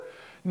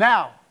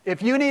Now,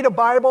 if you need a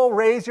Bible,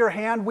 raise your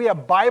hand. We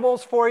have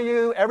Bibles for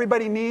you.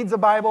 Everybody needs a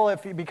Bible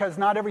because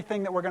not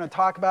everything that we're going to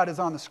talk about is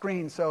on the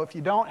screen. So if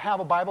you don't have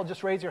a Bible,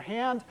 just raise your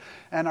hand,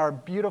 and our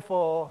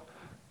beautiful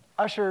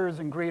ushers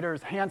and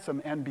greeters, handsome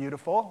and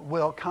beautiful,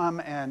 will come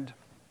and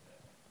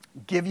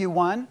give you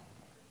one.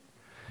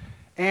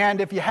 And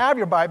if you have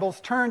your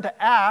Bibles, turn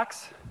to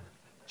Acts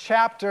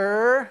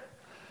chapter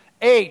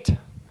 8.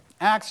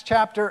 Acts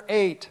chapter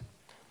 8.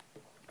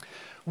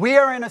 We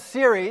are in a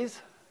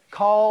series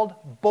called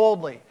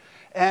Boldly.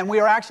 And we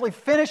are actually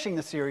finishing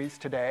the series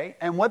today.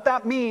 And what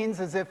that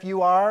means is if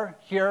you are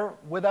here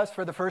with us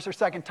for the first or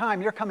second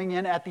time, you're coming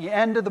in at the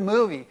end of the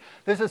movie.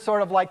 This is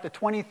sort of like the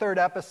 23rd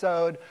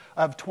episode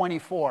of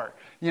 24.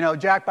 You know,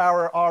 Jack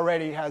Bauer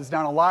already has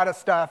done a lot of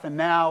stuff, and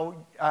now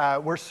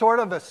we're sort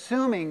of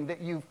assuming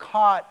that you've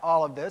caught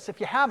all of this. If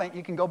you haven't,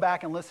 you can go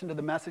back and listen to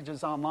the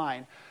messages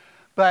online.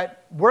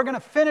 But we're going to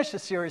finish the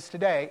series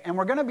today, and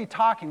we're going to be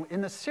talking,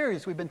 in this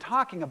series, we've been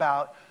talking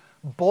about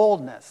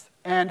boldness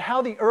and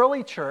how the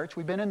early church,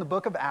 we've been in the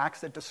book of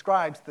Acts that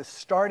describes the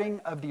starting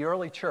of the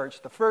early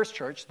church, the first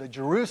church, the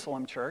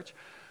Jerusalem church.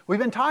 We've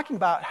been talking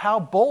about how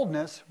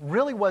boldness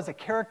really was a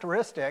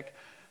characteristic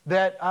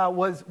that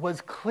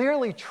was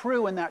clearly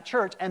true in that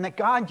church, and that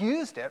God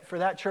used it for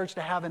that church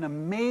to have an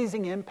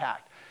amazing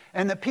impact.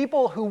 And the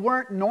people who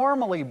weren't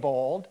normally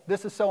bold,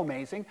 this is so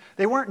amazing,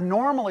 they weren't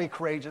normally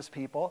courageous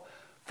people.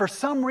 For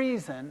some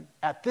reason,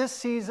 at this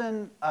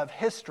season of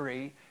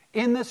history,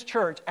 in this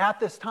church,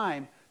 at this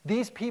time,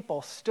 these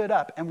people stood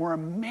up and were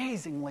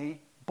amazingly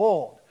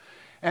bold.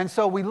 And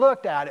so we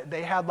looked at it.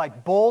 They had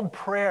like bold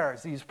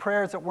prayers, these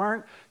prayers that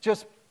weren't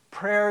just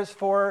prayers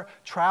for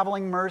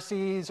traveling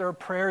mercies or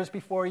prayers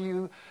before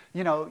you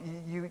eat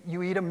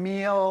a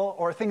meal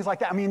or things like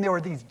that. I mean, there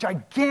were these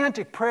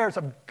gigantic prayers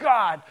of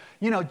God,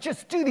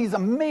 just do these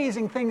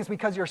amazing things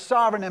because you're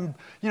sovereign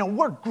and,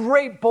 work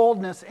great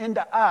boldness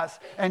into us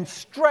and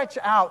stretch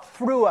out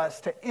through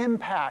us to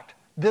impact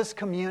this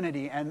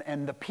community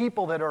and the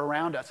people that are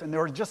around us. And there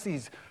were just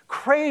these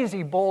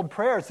crazy bold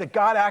prayers that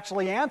God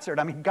actually answered.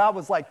 I mean, God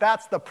was like,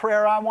 that's the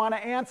prayer I want to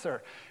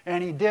answer.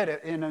 And he did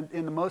it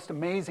in the most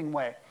amazing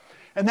way.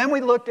 And then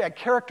we looked at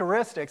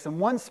characteristics and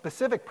one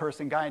specific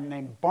person, a guy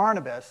named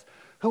Barnabas,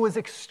 who was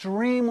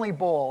extremely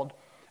bold.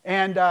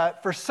 And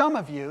for some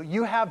of you,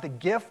 you have the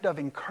gift of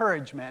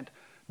encouragement.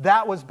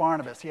 That was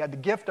Barnabas. He had the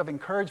gift of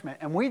encouragement.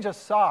 And we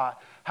just saw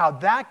how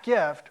that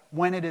gift,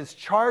 when it is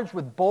charged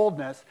with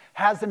boldness,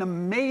 has an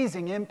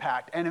amazing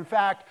impact. And in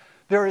fact,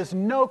 there is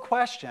no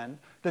question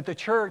that the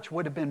church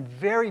would have been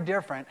very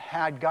different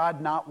had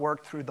God not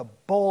worked through the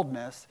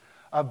boldness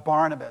of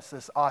Barnabas,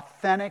 this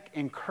authentic,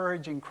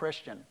 encouraging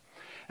Christian.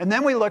 And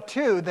then we look,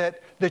 too,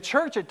 that the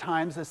church at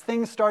times, as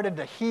things started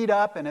to heat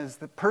up and as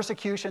the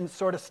persecution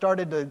sort of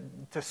started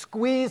to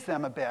squeeze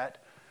them a bit,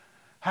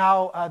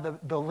 how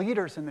the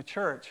leaders in the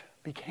church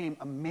became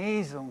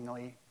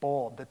amazingly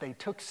bold, that they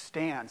took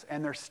stands.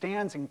 And their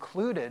stands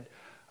included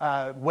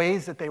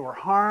ways that they were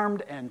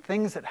harmed and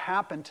things that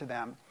happened to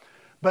them.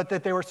 But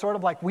that they were sort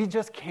of like, we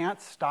just can't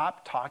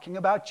stop talking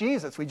about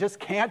Jesus. We just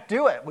can't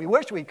do it. We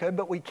wish we could,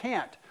 but we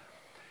can't.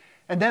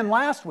 And then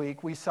last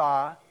week, we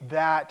saw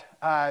that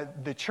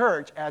the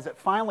church, as it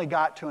finally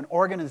got to an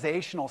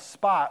organizational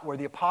spot where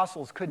the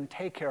apostles couldn't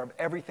take care of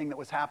everything that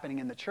was happening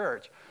in the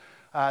church,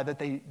 that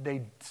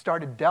they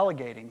started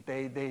delegating.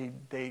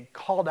 They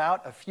called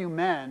out a few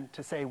men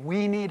to say,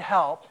 we need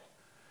help.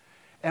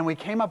 And we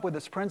came up with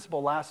this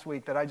principle last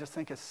week that I just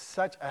think is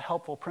such a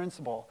helpful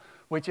principle,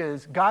 which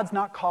is God's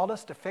not called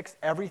us to fix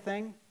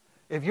everything.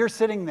 If you're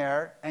sitting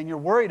there and you're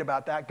worried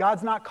about that,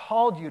 God's not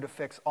called you to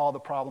fix all the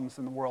problems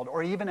in the world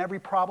or even every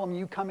problem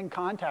you come in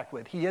contact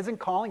with. He isn't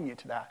calling you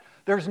to that.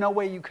 There's no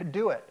way you could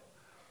do it.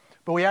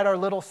 But we had our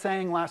little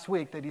saying last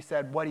week that he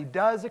said, what he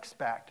does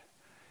expect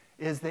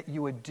is that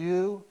you would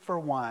do for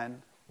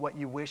one what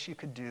you wish you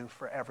could do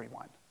for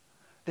everyone.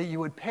 That you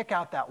would pick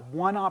out that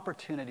one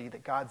opportunity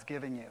that God's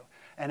given you.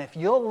 And if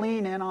you'll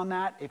lean in on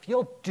that, if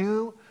you'll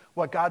do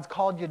what God's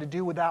called you to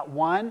do with that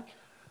one,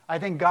 I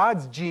think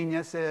God's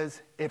genius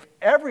is if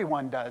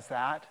everyone does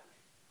that,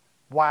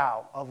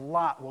 wow, a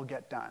lot will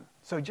get done.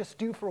 So just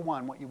do for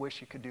one what you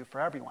wish you could do for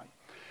everyone.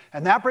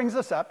 And that brings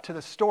us up to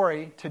the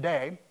story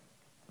today.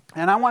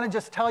 And I want to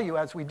just tell you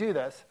as we do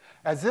this,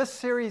 as this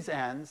series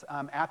ends,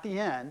 at the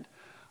end,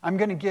 I'm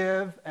going to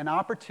give an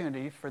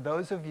opportunity for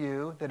those of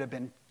you that have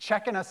been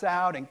checking us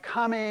out and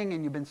coming,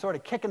 and you've been sort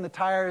of kicking the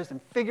tires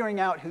and figuring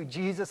out who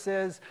Jesus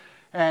is.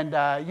 And,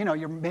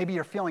 maybe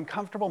you're feeling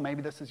comfortable.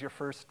 Maybe this is your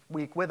first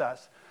week with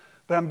us.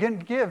 But I'm going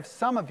to give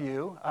some of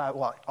you,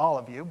 all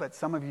of you, but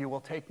some of you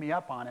will take me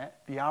up on it,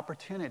 the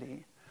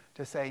opportunity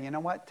to say, you know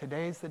what,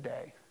 today's the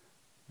day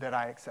that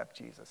I accept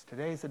Jesus.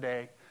 Today's the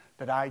day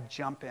that I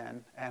jump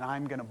in, and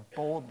I'm going to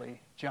boldly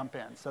jump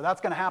in. So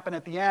that's going to happen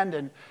at the end,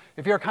 and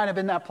if you're kind of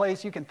in that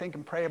place, you can think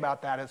and pray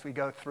about that as we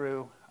go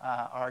through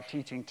our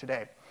teaching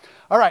today.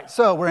 All right,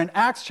 so we're in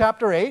Acts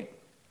chapter 8,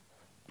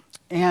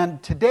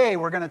 and today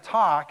we're going to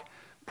talk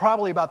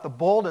probably about the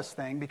boldest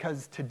thing,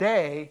 because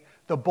today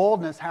the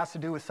boldness has to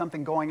do with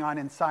something going on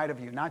inside of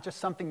you, not just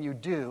something you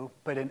do,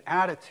 but an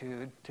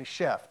attitude to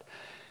shift.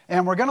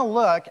 And we're going to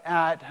look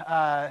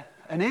at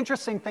an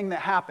interesting thing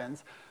that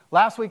happens.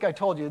 Last week I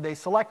told you they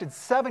selected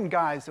 7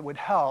 guys that would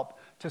help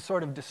to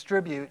sort of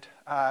distribute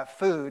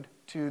food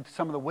to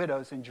some of the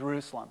widows in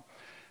Jerusalem.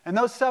 And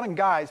those 7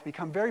 guys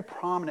become very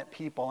prominent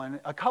people,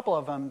 and a couple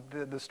of them,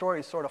 the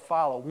stories sort of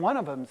follow. One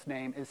of them's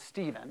name is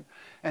Stephen,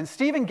 and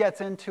Stephen gets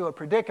into a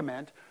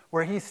predicament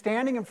where he's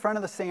standing in front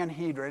of the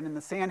Sanhedrin, and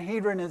the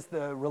Sanhedrin is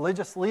the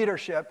religious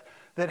leadership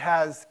that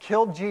has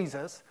killed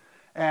Jesus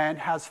and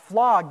has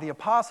flogged the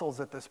apostles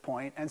at this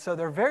point, and so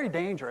they're very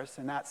dangerous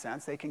in that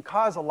sense. They can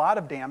cause a lot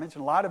of damage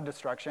and a lot of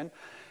destruction,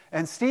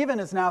 and Stephen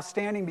is now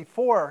standing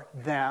before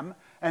them,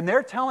 and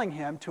they're telling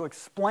him to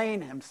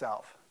explain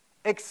himself.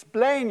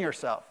 Explain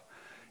yourself.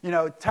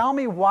 Tell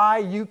me why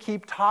you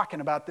keep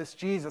talking about this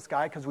Jesus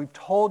guy, because we've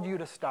told you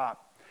to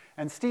stop.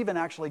 And Stephen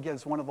actually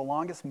gives one of the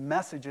longest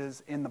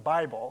messages in the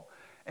Bible.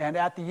 And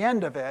at the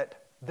end of it,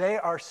 they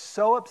are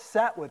so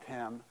upset with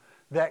him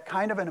that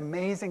kind of an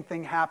amazing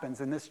thing happens.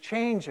 And this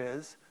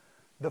changes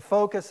the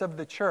focus of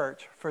the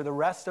church for the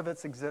rest of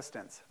its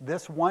existence.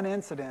 This one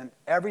incident,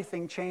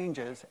 everything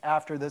changes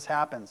after this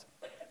happens.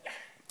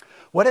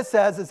 What it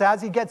says is,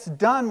 as he gets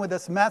done with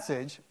this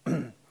message,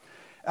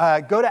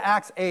 go to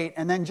Acts 8,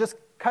 and then just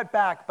cut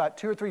back about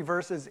 2 or 3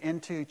 verses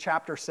into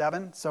chapter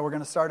 7. So we're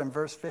going to start in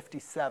verse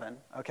 57.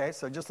 Okay,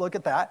 so just look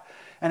at that.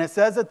 And it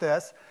says at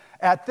this,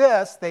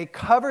 they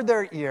covered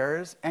their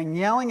ears, and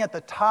yelling at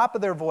the top of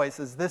their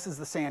voices, this is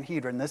the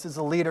Sanhedrin, this is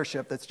the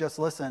leadership that's just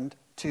listened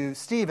to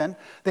Stephen,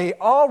 they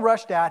all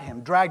rushed at him,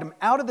 dragged him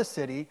out of the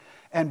city,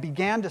 and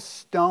began to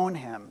stone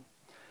him.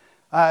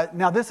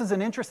 Now, this is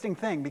an interesting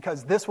thing,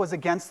 because this was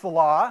against the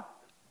law.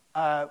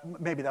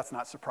 Maybe that's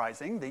not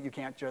surprising, that you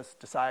can't just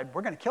decide,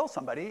 we're going to kill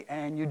somebody,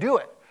 and you do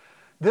it.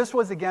 This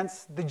was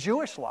against the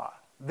Jewish law.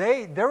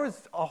 There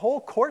was a whole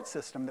court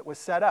system that was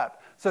set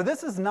up. So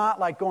this is not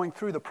like going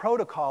through the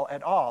protocol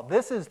at all.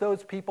 This is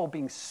those people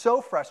being so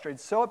frustrated,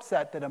 so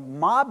upset that a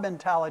mob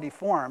mentality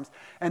forms,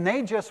 and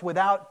they just,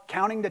 without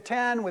counting to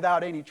 10,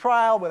 without any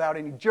trial, without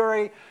any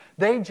jury,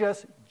 they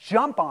just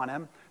jump on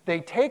him. They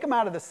take him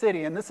out of the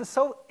city, and this is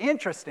so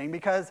interesting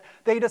because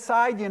they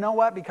decide, you know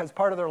what, because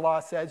part of their law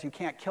says you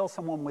can't kill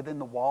someone within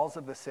the walls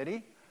of the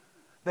city.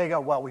 They go,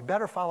 well, we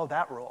better follow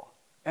that rule.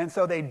 And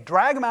so they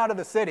drag him out of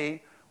the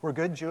city. We're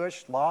good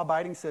Jewish,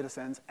 law-abiding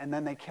citizens, and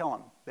then they kill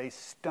him. They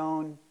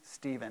stone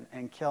Stephen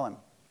and kill him.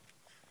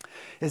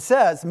 It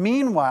says,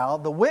 meanwhile,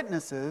 the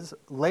witnesses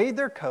laid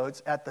their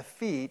coats at the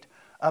feet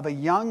of a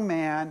young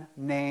man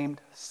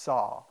named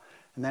Saul.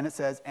 And then it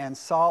says, and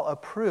Saul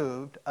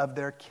approved of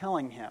their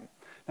killing him.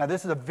 Now,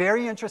 this is a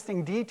very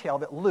interesting detail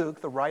that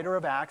Luke, the writer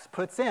of Acts,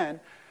 puts in.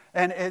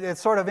 And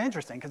it's sort of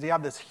interesting because you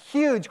have this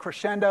huge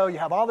crescendo, you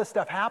have all this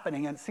stuff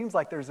happening, and it seems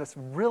like there's this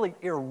really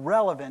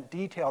irrelevant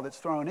detail that's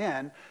thrown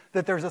in,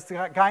 that there's this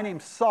guy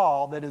named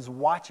Saul that is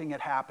watching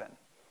it happen.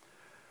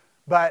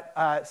 But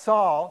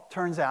Saul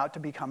turns out to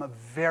become a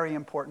very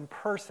important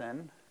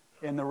person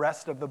in the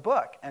rest of the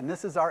book, and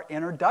this is our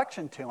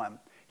introduction to him.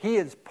 He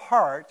is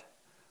part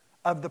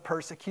of the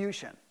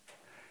persecution.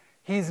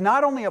 He's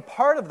not only a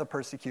part of the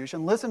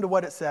persecution, listen to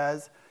what it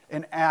says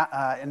in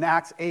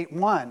Acts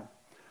 8:1.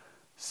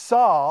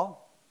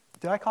 Saul,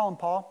 did I call him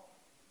Paul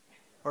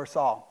or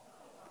Saul?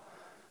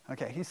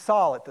 Okay, he's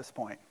Saul at this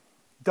point.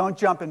 Don't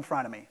jump in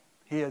front of me.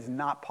 He is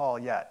not Paul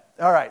yet.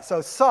 All right, so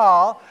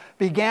Saul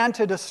began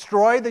to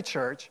destroy the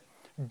church,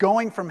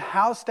 going from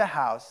house to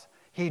house.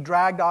 He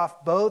dragged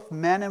off both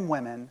men and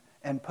women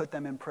and put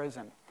them in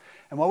prison.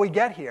 And what we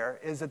get here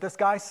is that this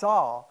guy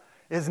Saul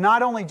is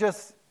not only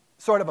just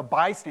sort of a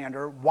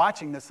bystander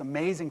watching this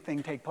amazing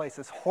thing take place,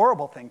 this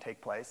horrible thing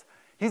take place.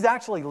 He's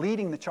actually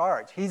leading the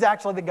charge. He's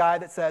actually the guy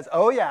that says,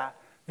 oh yeah,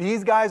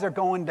 these guys are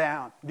going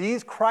down.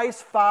 These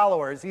Christ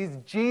followers, these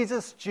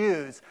Jesus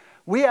Jews,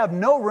 we have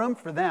no room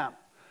for them.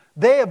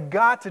 They have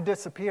got to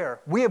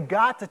disappear. We have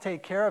got to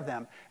take care of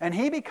them. And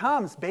he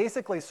becomes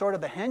basically sort of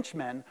the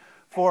henchman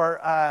for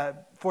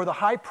the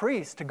high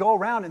priest to go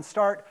around and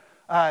start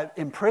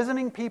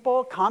imprisoning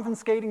people,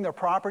 confiscating their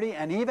property,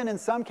 and even in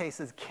some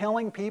cases,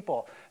 killing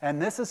people. And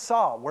this is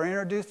Saul. We're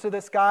introduced to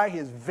this guy. He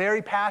is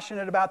very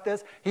passionate about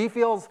this. He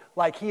feels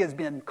like he has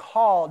been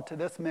called to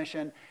this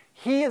mission.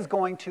 He is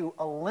going to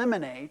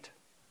eliminate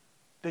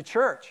the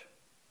church.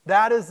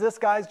 That is this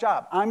guy's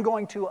job. I'm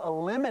going to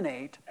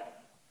eliminate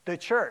the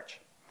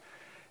church.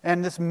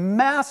 And this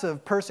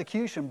massive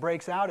persecution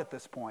breaks out at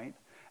this point.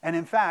 And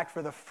in fact,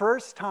 for the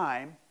first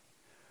time,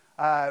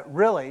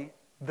 really,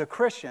 the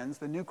Christians,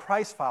 the new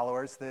Christ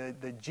followers,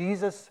 the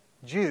Jesus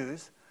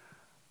Jews,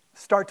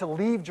 start to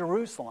leave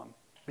Jerusalem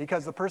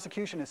because the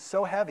persecution is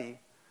so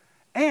heavy.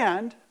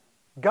 And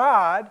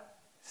God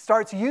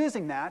starts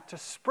using that to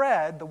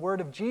spread the word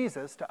of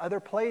Jesus to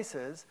other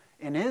places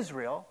in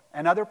Israel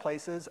and other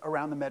places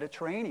around the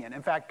Mediterranean.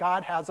 In fact,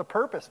 God has a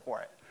purpose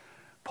for it.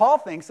 Paul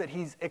thinks that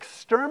he's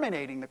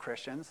exterminating the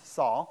Christians.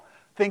 Saul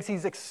thinks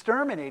he's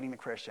exterminating the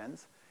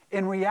Christians.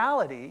 In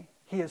reality,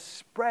 he is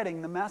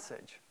spreading the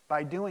message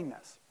by doing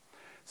this.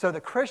 So the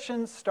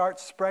Christians start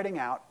spreading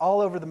out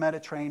all over the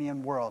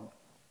Mediterranean world.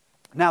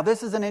 Now,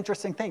 this is an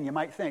interesting thing. You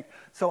might think,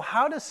 so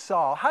how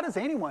does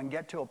anyone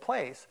get to a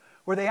place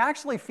where they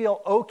actually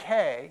feel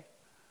okay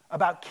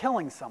about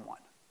killing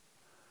someone?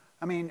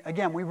 I mean,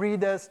 again, we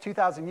read this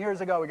 2,000 years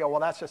ago. We go, well,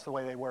 that's just the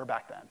way they were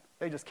back then.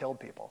 They just killed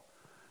people.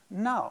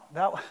 No,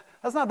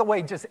 that's not the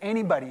way just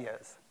anybody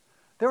is.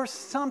 There was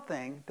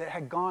something that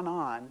had gone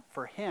on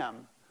for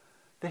him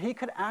that he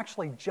could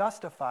actually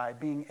justify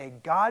being a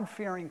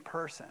God-fearing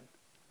person,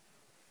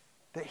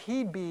 that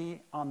he'd be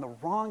on the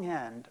wrong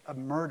end of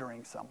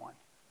murdering someone.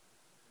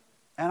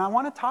 And I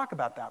want to talk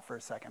about that for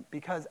a second,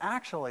 because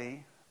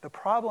actually the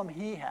problem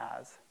he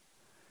has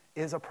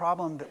is a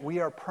problem that we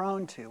are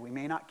prone to. We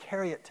may not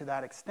carry it to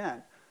that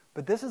extent,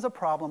 but this is a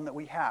problem that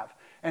we have.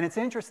 And it's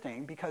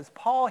interesting because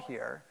Paul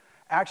here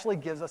actually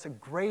gives us a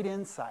great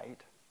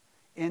insight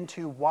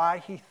into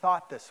why he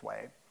thought this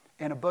way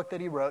in a book that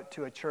he wrote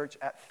to a church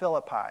at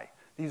Philippi.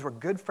 These were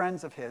good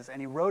friends of his, and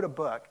he wrote a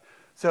book.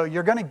 So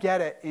you're going to get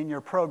it in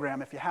your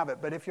program if you have it.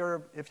 But if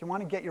you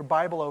want to get your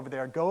Bible over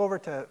there, go over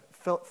to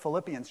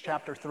Philippians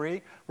chapter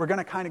 3. We're going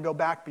to kind of go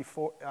back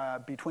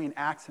between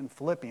Acts and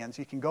Philippians.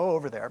 You can go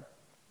over there.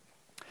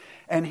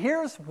 And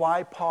here's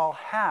why Paul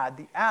had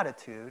the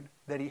attitude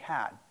that he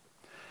had.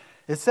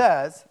 It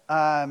says,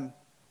 Paul,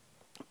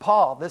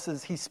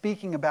 he's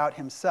speaking about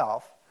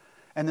himself,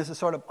 and this is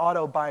sort of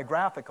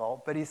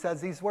autobiographical, but he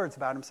says these words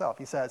about himself.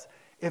 He says,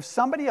 if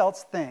somebody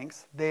else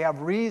thinks they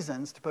have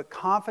reasons to put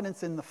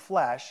confidence in the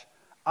flesh,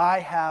 I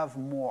have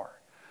more.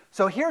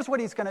 So here's what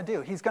he's going to do.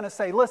 He's going to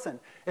say, listen,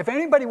 if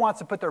anybody wants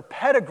to put their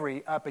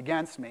pedigree up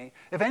against me,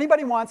 if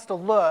anybody wants to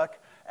look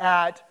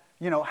at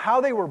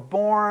how they were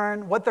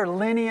born, what their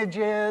lineage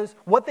is,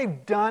 what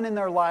they've done in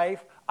their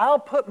life, I'll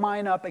put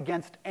mine up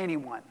against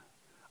anyone.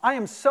 I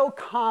am so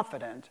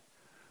confident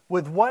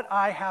with what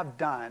I have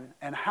done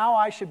and how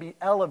I should be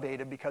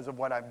elevated because of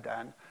what I've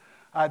done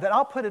that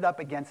I'll put it up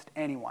against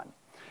anyone.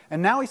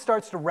 And now he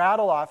starts to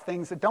rattle off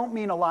things that don't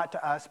mean a lot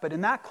to us, but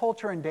in that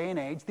culture and day and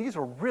age, these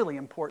were really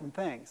important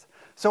things.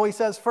 So he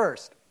says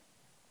first,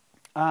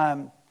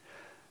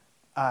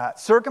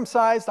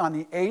 circumcised on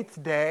the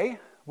 8th day,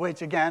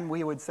 which, again,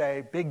 we would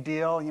say, big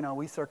deal.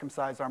 We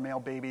circumcise our male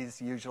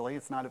babies usually.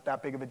 It's not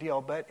that big of a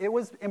deal, but it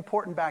was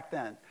important back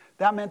then.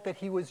 That meant that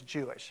he was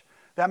Jewish.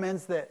 That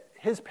means that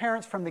his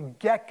parents from the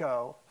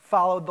get-go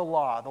followed the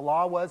law. The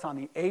law was on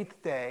the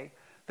 8th day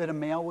that a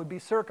male would be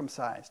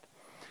circumcised.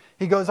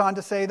 He goes on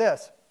to say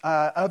this,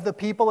 of the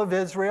people of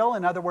Israel,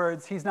 in other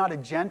words, he's not a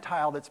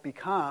Gentile that's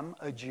become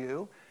a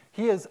Jew.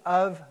 He is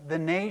of the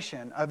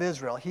nation of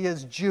Israel. He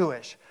is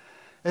Jewish.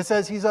 It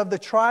says he's of the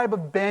tribe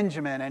of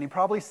Benjamin, and he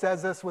probably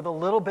says this with a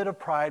little bit of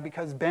pride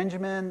because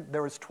Benjamin,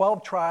 there was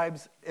 12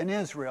 tribes in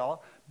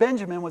Israel.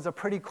 Benjamin was a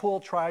pretty cool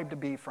tribe to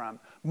be from.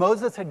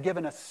 Moses had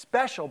given a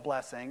special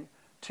blessing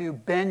to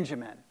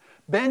Benjamin.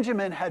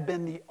 Benjamin had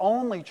been the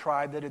only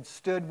tribe that had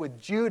stood with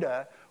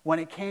Judah when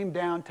it came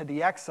down to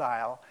the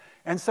exile.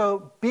 And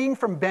so being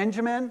from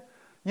Benjamin,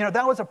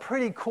 that was a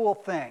pretty cool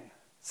thing.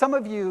 Some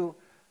of you,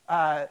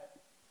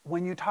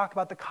 when you talk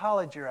about the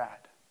college you're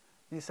at,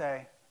 you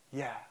say,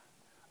 yeah,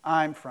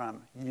 I'm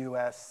from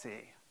USC.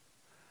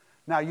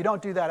 Now, you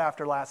don't do that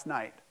after last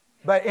night.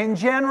 But in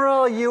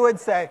general, you would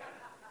say,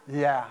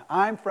 yeah,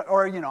 I'm from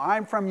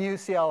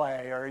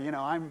UCLA, or,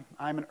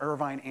 I'm an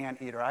Irvine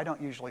anteater. I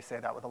don't usually say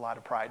that with a lot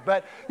of pride.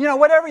 But,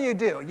 whatever you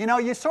do,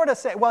 you sort of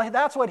say, well,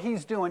 that's what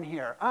he's doing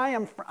here.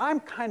 I'm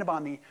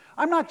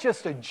not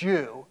just a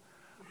Jew.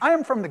 I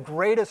am from the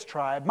greatest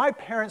tribe. My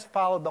parents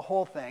followed the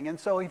whole thing. And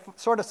so he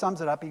sort of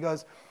sums it up. He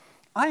goes,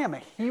 I am a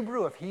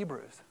Hebrew of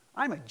Hebrews.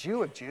 I'm a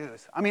Jew of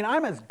Jews.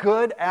 I'm as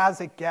good as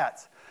it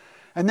gets.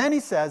 And then he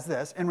says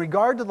this, in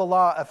regard to the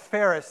law of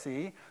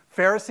Pharisee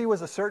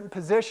was a certain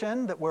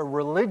position that were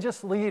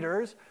religious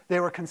leaders. They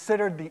were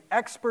considered the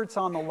experts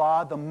on the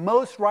law, the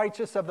most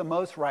righteous of the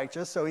most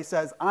righteous. So he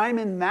says, I'm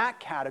in that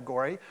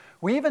category.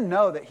 We even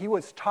know that he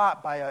was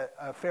taught by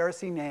a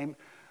Pharisee named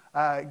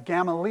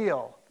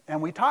Gamaliel.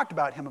 And we talked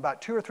about him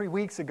about 2 or 3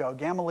 weeks ago.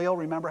 Gamaliel,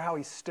 remember how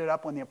he stood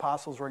up when the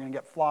apostles were going to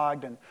get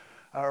flogged and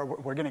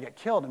were going to get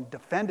killed and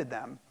defended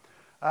them?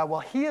 Well,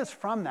 he is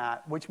from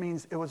that, which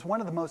means it was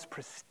one of the most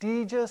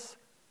prestigious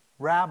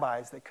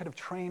rabbis that could have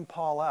trained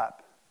Paul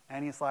up.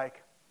 And he's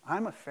like,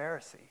 I'm a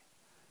Pharisee.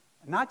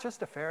 Not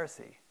just a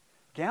Pharisee.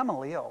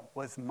 Gamaliel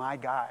was my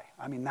guy.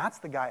 That's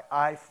the guy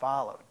I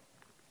followed.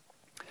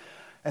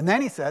 And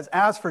then he says,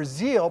 as for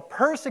zeal,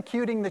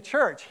 persecuting the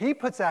church, he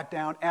puts that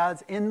down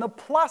as in the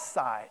plus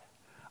side.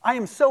 I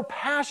am so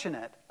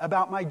passionate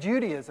about my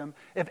Judaism,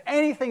 if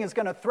anything is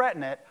going to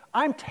threaten it,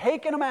 I'm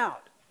taking them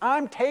out.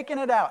 I'm taking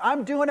it out.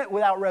 I'm doing it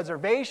without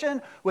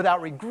reservation,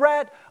 without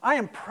regret. I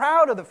am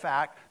proud of the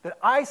fact that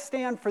I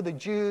stand for the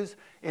Jews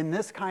in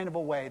this kind of a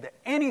way, that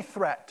any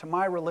threat to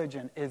my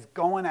religion is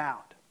going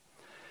out.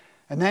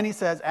 And then he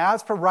says,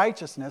 as for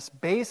righteousness,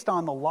 based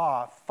on the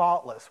law,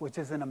 faultless, which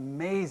is an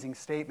amazing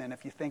statement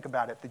if you think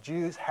about it. The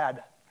Jews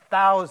had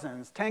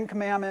thousands, 10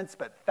 commandments,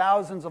 but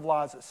thousands of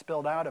laws that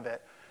spilled out of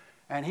it.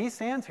 And he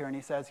stands here and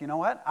he says, you know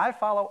what? I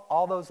follow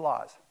all those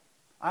laws.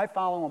 I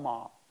follow them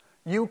all.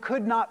 You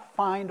could not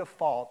find a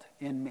fault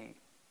in me.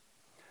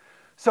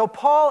 So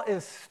Paul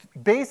is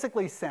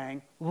basically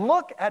saying,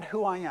 look at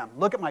who I am.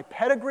 Look at my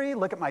pedigree.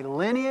 Look at my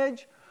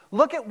lineage.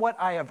 Look at what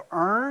I have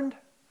earned.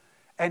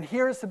 And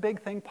here's the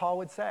big thing Paul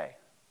would say.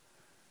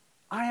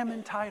 I am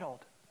entitled.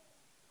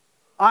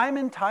 I'm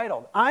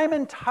entitled. I'm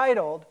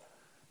entitled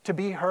to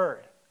be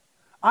heard.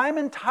 I'm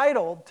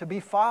entitled to be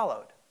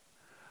followed.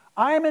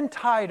 I'm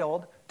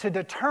entitled to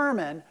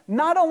determine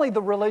not only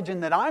the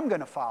religion that I'm going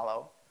to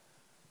follow,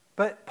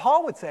 but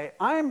Paul would say,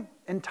 I'm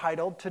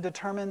entitled to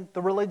determine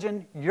the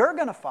religion you're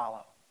going to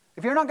follow.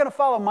 If you're not going to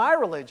follow my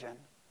religion,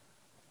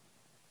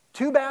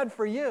 too bad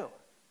for you.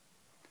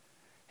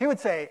 He would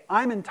say,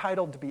 I'm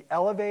entitled to be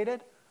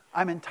elevated.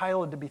 I'm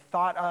entitled to be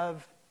thought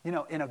of,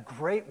 in a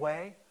great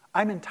way.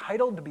 I'm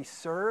entitled to be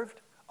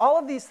served. All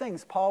of these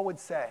things Paul would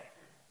say.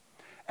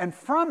 And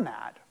from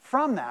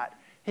that,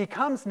 he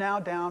comes now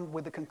down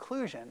with the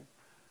conclusion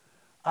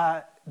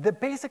that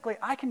basically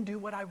I can do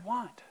what I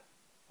want.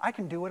 I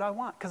can do what I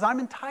want because I'm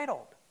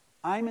entitled.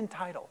 I'm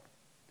entitled.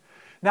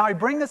 Now, I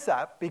bring this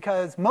up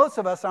because most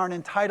of us aren't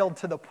entitled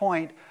to the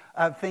point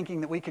of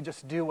thinking that we could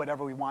just do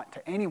whatever we want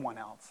to anyone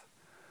else.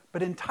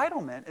 But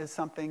entitlement is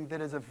something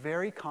that is a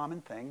very common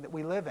thing that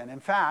we live in.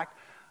 In fact,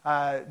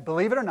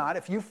 believe it or not,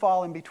 if you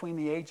fall in between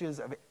the ages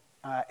of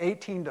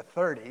 18 to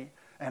 30,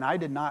 and I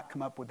did not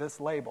come up with this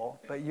label,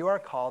 but you are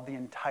called the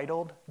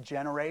entitled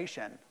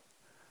generation.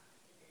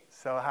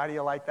 So how do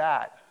you like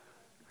that?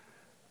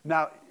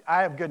 Now,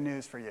 I have good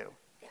news for you.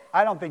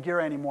 I don't think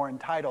you're any more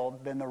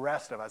entitled than the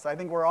rest of us. I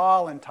think we're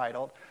all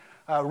entitled.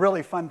 A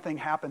really fun thing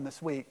happened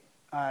this week.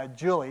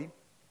 Julie,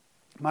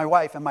 my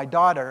wife, and my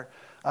daughter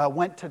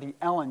went to the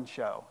Ellen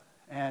show.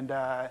 And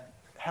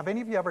have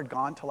any of you ever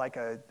gone to like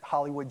a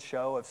Hollywood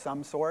show of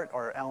some sort,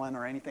 or Ellen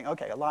or anything?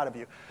 Okay, a lot of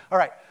you. All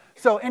right.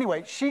 So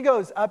anyway, she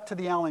goes up to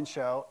the Ellen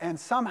show, and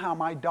somehow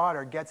my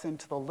daughter gets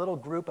into the little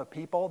group of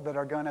people that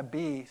are going to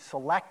be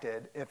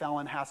selected if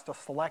Ellen has to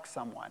select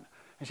someone.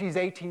 And she's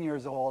 18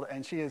 years old,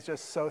 and she is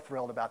just so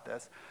thrilled about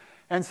this.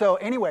 And so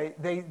anyway,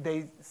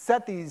 they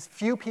set these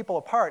few people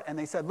apart, and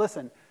they said,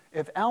 listen,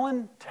 if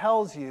Ellen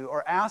tells you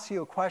or asks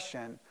you a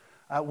question,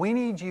 we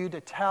need you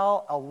to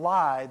tell a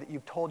lie that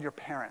you've told your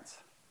parents.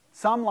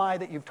 Some lie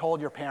that you've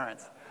told your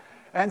parents.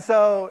 And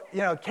so,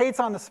 Kate's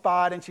on the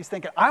spot, and she's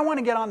thinking, I want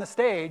to get on the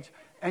stage,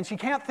 and she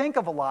can't think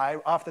of a lie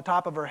off the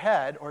top of her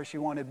head, or she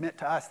won't admit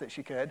to us that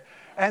she could.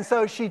 And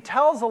so she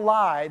tells a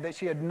lie that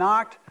she had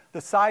knocked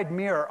the side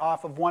mirror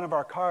off of one of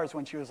our cars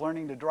when she was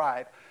learning to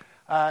drive.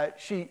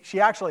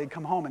 She actually had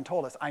come home and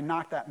told us, I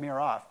knocked that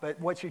mirror off. But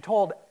what she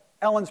told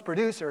Ellen's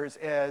producers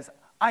is,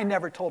 I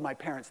never told my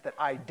parents that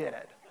I did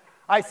it.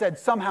 I said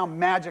somehow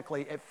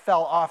magically it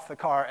fell off the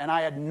car, and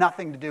I had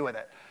nothing to do with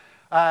it.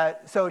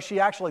 So she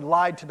actually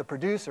lied to the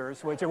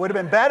producers, which it would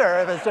have been better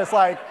if it's just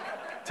like,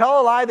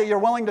 tell a lie that you're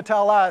willing to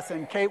tell us,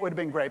 and Kate would have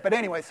been great. But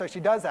anyway, so she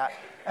does that.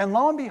 And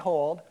lo and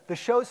behold, the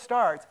show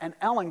starts, and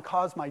Ellen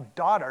calls my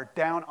daughter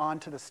down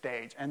onto the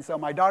stage. And so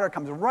my daughter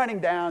comes running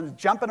down,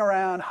 jumping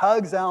around,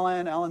 hugs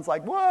Ellen. Ellen's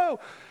like, whoa.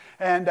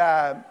 And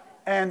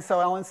so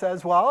Ellen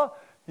says, well,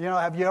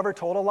 have you ever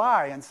told a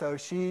lie? And so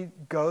she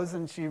goes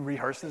and she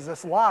rehearses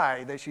this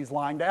lie that she's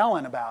lying to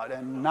Ellen about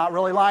and not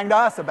really lying to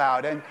us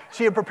about. And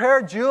she had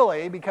prepared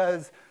Julie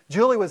because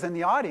Julie was in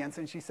the audience,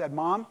 and she said,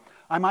 Mom,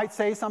 I might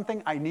say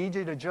something. I need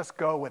you to just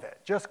go with it.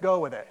 Just go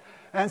with it.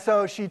 And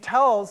so she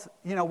tells,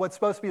 what's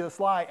supposed to be this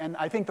lie. And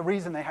I think the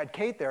reason they had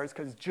Kate there is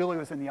because Julie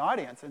was in the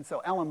audience. And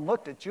so Ellen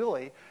looked at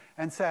Julie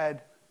and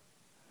said,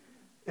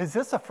 is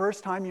this the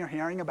first time you're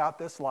hearing about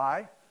this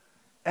lie?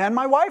 And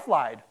my wife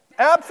lied.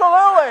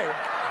 Absolutely.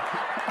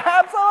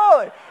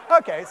 Absolutely.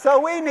 Okay, so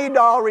we need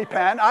to all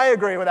repent. I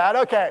agree with that.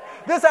 Okay,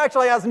 this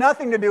actually has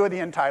nothing to do with the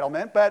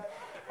entitlement. But,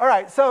 all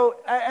right, so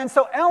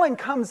Ellen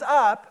comes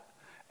up,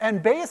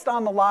 and based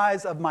on the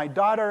lies of my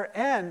daughter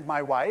and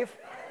my wife,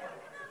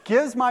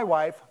 gives my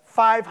wife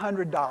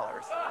 $500.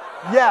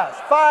 Yes,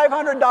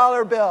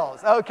 $500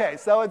 bills. Okay,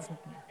 so it's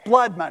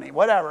blood money,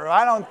 whatever.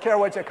 I don't care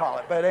what you call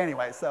it. But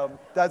anyway, so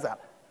does that.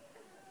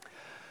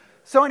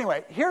 So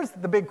anyway, here's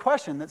the big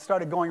question that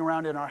started going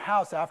around in our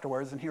house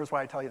afterwards, and here's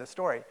why I tell you the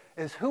story,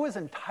 is who is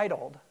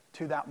entitled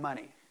to that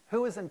money?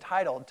 Who is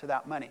entitled to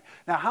that money?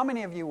 Now, how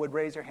many of you would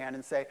raise your hand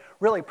and say,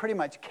 really, pretty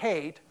much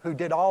Kate, who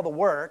did all the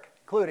work,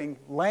 including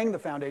laying the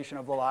foundation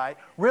of the lie,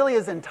 really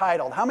is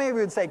entitled? How many of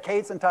you would say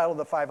Kate's entitled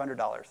to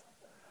 $500?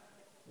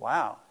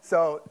 Wow.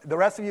 So the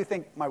rest of you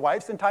think my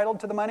wife's entitled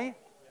to the money?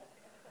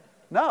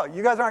 No,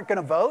 you guys aren't going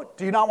to vote?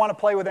 Do you not want to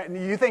play with it?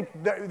 You think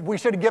that we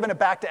should have given it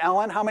back to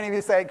Ellen? How many of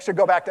you say it should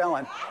go back to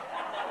Ellen?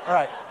 All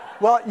right.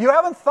 Well, you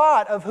haven't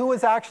thought of who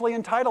was actually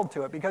entitled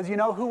to it, because you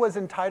know who was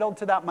entitled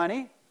to that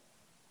money?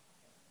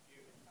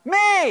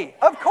 Me!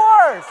 Of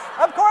course!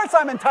 Of course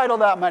I'm entitled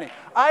to that money.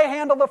 I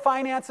handle the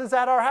finances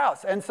at our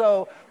house. And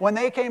so when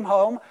they came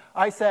home,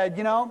 I said,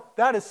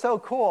 that is so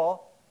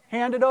cool.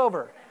 Hand it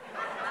over.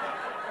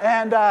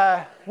 And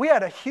we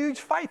had a huge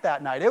fight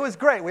that night. It was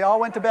great. We all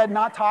went to bed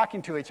not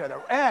talking to each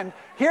other. And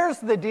here's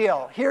the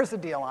deal. Here's the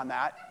deal on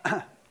that.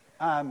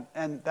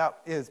 And that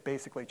is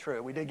basically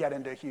true. We did get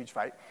into a huge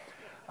fight.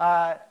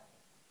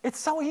 It's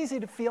so easy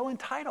to feel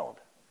entitled.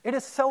 It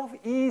is so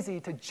easy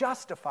to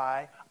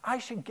justify, I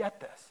should get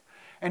this.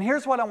 And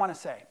here's what I want to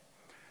say.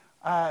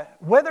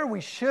 Whether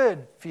we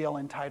should feel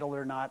entitled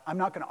or not, I'm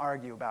not going to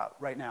argue about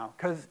right now,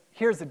 because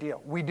here's the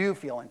deal. We do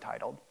feel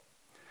entitled.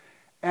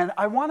 And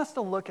I want us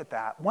to look at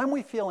that. When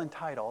we feel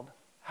entitled,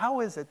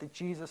 how is it that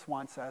Jesus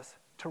wants us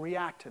to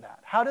react to that?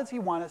 How does he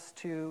want us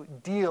to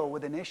deal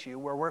with an issue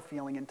where we're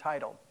feeling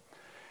entitled?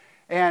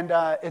 And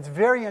it's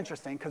very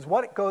interesting, because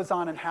what goes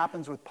on and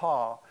happens with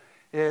Paul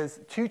is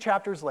 2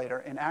 chapters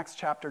later, in Acts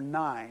chapter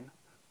 9,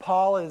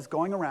 Paul is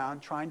going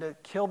around trying to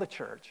kill the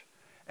church,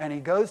 and he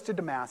goes to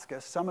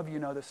Damascus. Some of you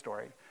know the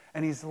story.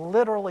 And he's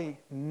literally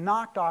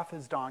knocked off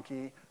his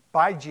donkey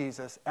by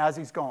Jesus as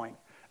he's going.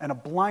 And a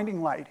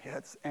blinding light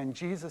hits, and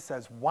Jesus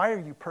says, "Why are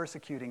you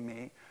persecuting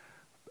me?"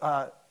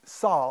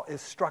 Saul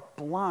is struck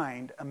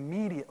blind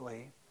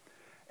immediately,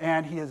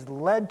 and he is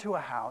led to a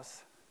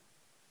house,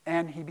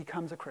 and he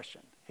becomes a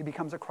Christian. He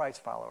becomes a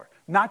Christ follower.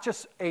 Not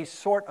just a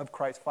sort of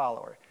Christ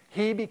follower.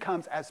 He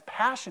becomes as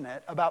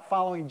passionate about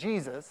following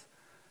Jesus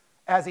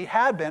as he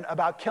had been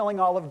about killing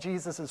all of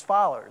Jesus'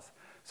 followers.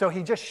 So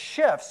he just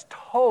shifts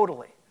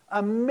totally.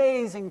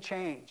 Amazing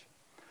change.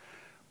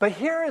 But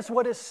here is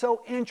what is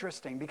so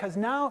interesting, because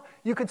now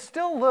you could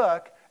still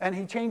look, and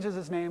he changes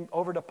his name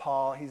over to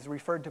Paul. He's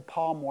referred to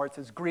Paul more. It's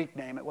his Greek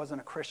name. It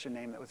wasn't a Christian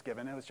name that was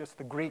given. It was just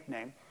the Greek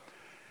name.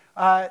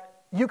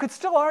 You could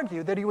still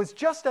argue that he was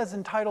just as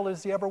entitled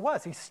as he ever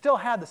was. He still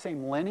had the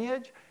same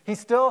lineage. He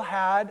still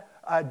had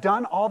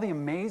done all the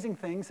amazing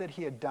things that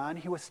he had done.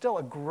 He was still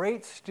a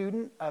great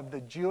student of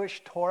the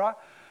Jewish Torah.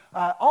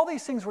 All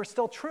these things were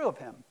still true of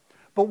him.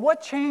 But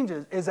what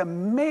changes is a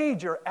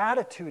major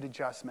attitude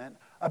adjustment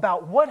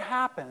about what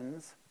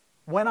happens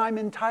when I'm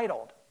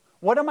entitled.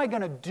 What am I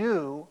going to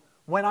do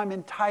when I'm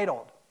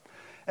entitled?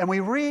 And we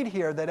read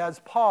here that as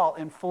Paul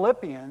in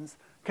Philippians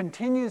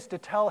continues to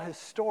tell his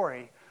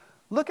story,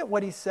 look at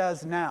what he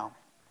says now.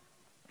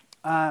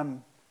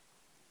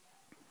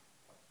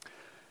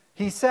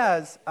 He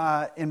says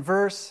in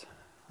verse,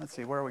 let's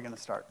see, where are we going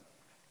to start?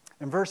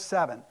 In verse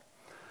 7,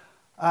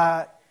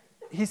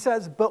 he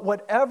says, "But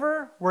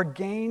whatever were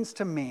gains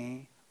to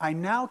me, I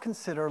now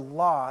consider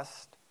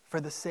lost for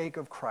the sake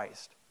of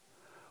Christ.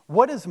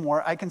 What is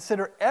more, I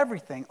consider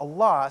everything a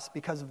loss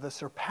because of the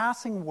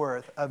surpassing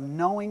worth of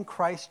knowing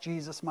Christ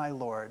Jesus my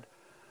Lord,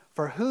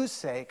 for whose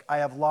sake I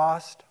have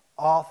lost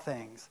all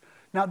things."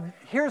 Now,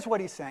 here's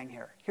what he's saying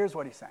here. Here's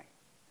what he's saying.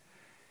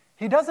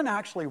 He doesn't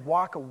actually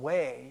walk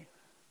away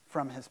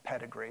from his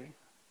pedigree.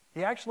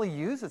 He actually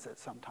uses it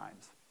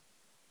sometimes.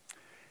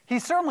 He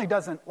certainly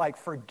doesn't,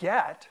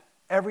 forget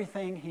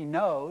everything he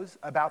knows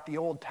about the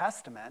Old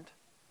Testament.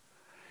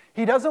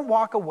 He doesn't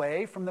walk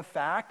away from the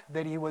fact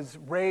that he was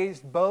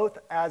raised both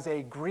as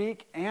a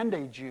Greek and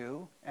a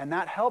Jew, and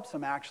that helps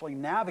him actually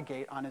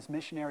navigate on his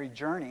missionary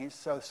journeys.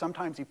 So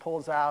sometimes he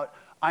pulls out,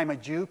 "I'm a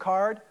Jew"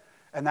 card,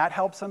 and that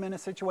helps him in a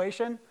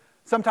situation.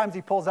 Sometimes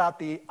he pulls out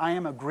the "I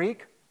am a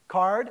Greek"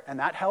 card, and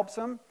that helps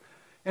him.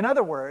 In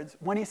other words,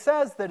 when he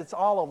says that it's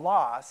all a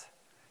loss,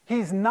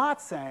 he's not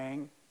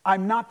saying,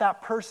 "I'm not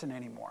that person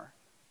anymore."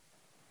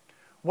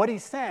 What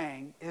he's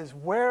saying is,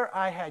 where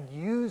I had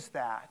used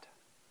that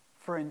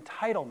for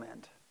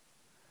entitlement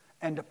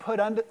and to put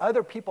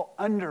other people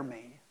under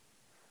me,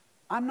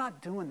 I'm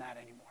not doing that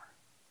anymore.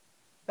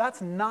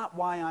 That's not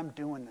why I'm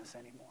doing this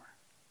anymore.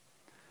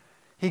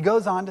 He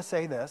goes on to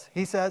say this.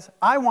 He says,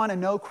 "I want to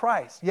know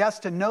Christ. Yes,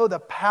 to know the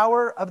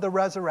power of the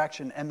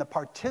resurrection and the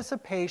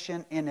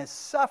participation in his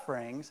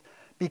sufferings,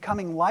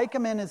 becoming like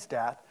him in his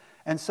death,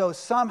 and so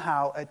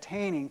somehow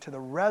attaining to the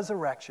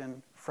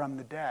resurrection from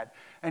the dead."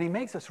 And he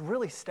makes this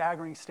really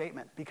staggering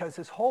statement, because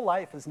his whole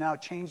life is now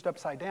changed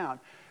upside down.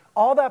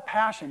 All that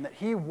passion that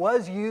he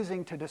was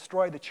using to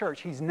destroy the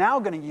church, he's now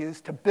going to use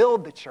to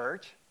build the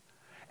church,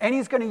 and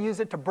he's going to use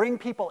it to bring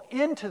people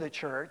into the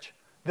church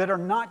that are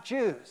not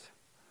Jews,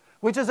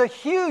 which is a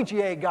huge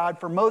yay God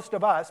for most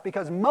of us,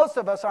 because most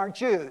of us aren't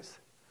Jews.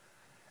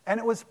 And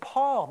it was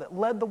Paul that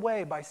led the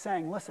way by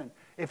saying, listen,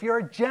 if you're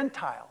a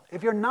Gentile,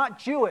 if you're not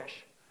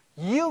Jewish,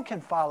 you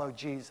can follow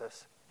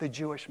Jesus, the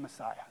Jewish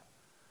Messiah.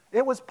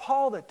 It was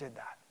Paul that did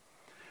that.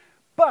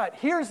 But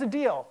here's the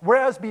deal.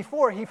 Whereas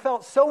before he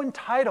felt so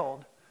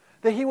entitled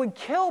that he would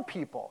kill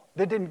people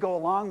that didn't go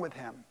along with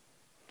him,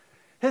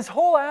 his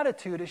whole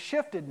attitude has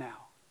shifted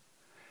now.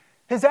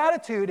 His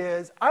attitude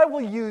is, I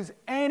will use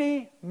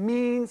any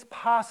means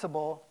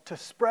possible to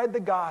spread the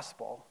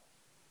gospel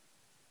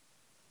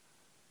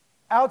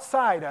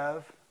outside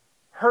of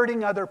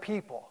hurting other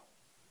people.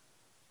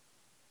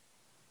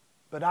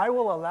 But I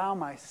will allow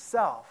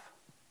myself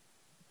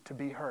to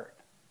be hurt.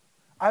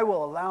 I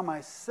will allow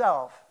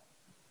myself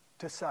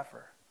to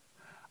suffer.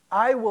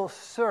 I will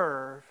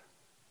serve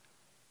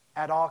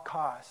at all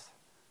costs.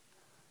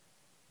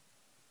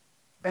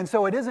 And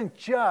so it isn't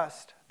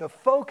just the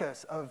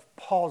focus of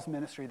Paul's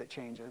ministry that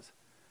changes.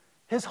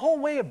 His whole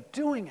way of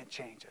doing it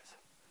changes.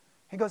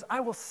 He goes,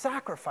 I will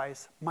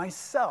sacrifice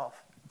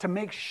myself to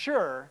make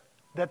sure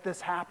that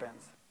this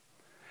happens.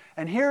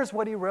 And here's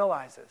what he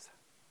realizes.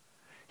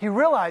 He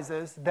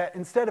realizes that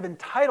instead of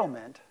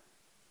entitlement,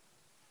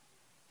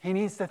 He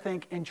needs to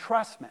think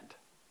entrustment,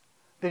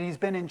 that he's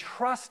been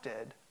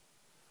entrusted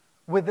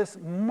with this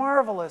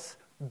marvelous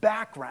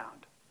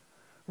background,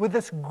 with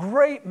this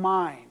great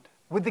mind,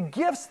 with the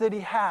gifts that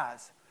he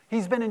has.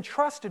 He's been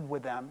entrusted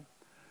with them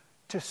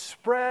to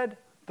spread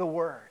the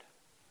word.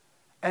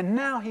 And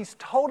now he's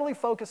totally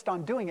focused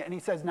on doing it. And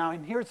he says, now,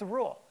 and here's the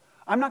rule.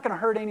 I'm not going to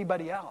hurt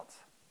anybody else,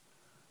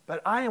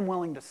 but I am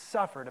willing to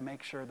suffer to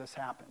make sure this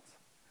happens.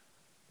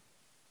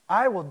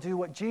 I will do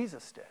what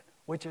Jesus did,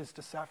 which is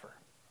to suffer.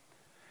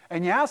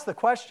 And you ask the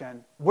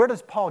question, where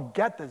does Paul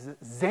get this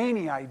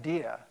zany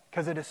idea?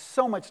 Because it is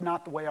so much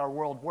not the way our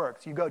world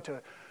works. You go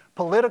to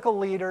political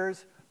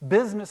leaders,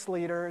 business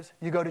leaders,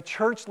 you go to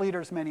church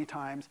leaders many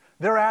times.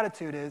 Their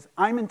attitude is,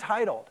 I'm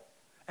entitled,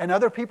 and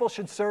other people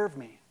should serve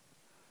me.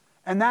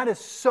 And that is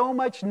so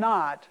much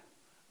not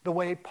the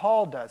way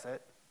Paul does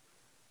it.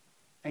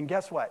 And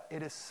guess what?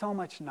 It is so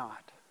much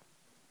not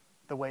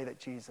the way that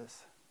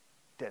Jesus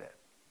did it.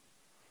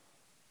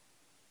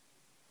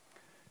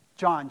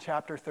 John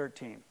chapter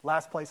 13.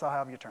 Last place I'll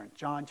have you turn.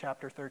 John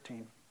chapter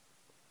 13.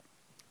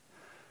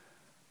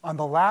 On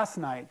the last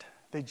night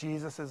that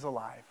Jesus is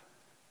alive,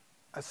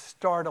 a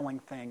startling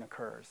thing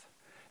occurs.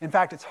 In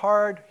fact, it's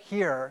hard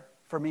here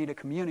for me to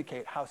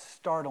communicate how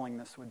startling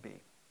this would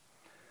be.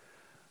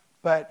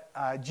 But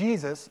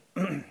Jesus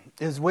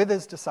is with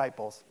his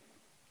disciples,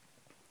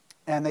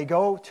 and they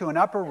go to an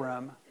upper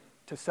room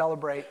to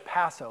celebrate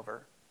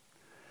Passover.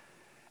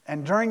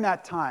 And during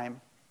that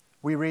time,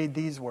 we read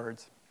these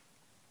words.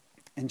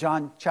 In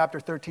John chapter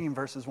 13,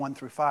 verses 1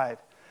 through 5,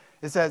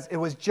 it says, "It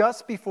was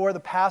just before the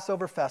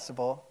Passover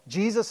festival.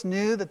 Jesus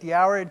knew that the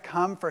hour had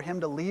come for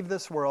him to leave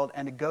this world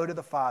and to go to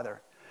the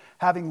Father.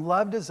 Having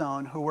loved his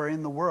own who were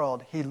in the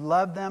world, he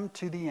loved them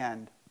to the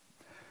end.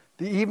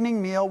 The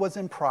evening meal was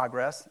in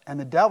progress, and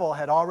the devil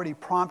had already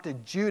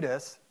prompted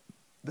Judas,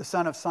 the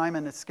son of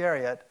Simon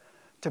Iscariot,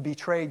 to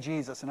betray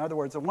Jesus." In other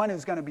words, the one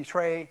who's going to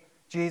betray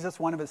Jesus,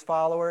 one of his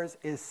followers,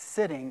 is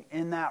sitting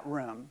in that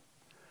room,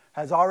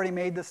 has already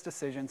made this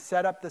decision,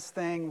 set up this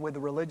thing with the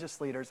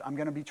religious leaders. I'm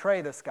going to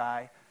betray this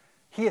guy.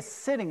 He is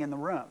sitting in the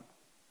room.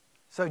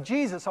 So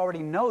Jesus already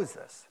knows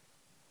this,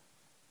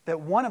 that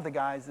one of the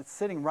guys that's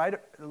sitting right,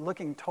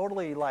 looking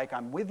totally like,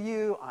 I'm with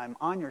you, I'm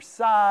on your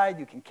side,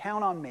 you can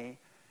count on me.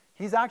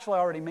 He's actually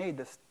already made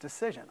this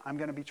decision. I'm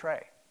going to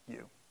betray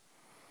you.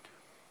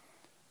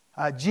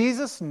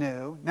 Jesus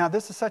knew. Now,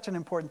 this is such an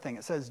important thing.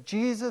 It says,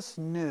 Jesus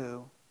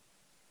knew.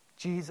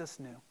 Jesus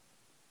knew.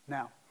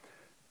 Now,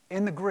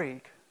 in the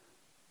Greek,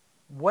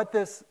 what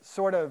this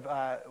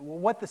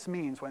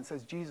means when it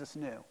says Jesus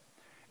knew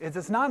is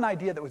it's not an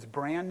idea that was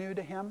brand new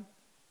to him,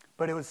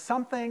 but it was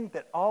something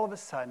that all of a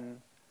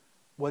sudden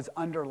was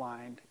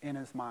underlined in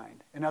his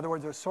mind. In other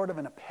words, it was sort of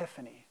an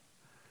epiphany.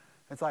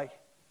 It's like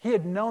he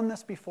had known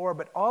this before,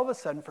 but all of a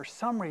sudden, for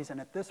some reason,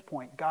 at this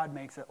point, God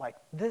makes it like,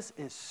 this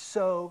is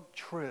so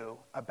true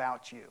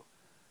about you.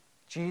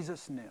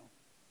 Jesus knew.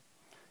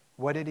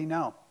 What did he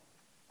know?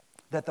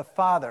 That the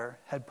Father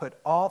had put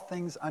all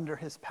things under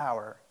his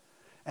power,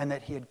 and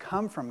that he had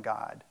come from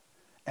God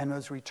and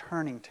was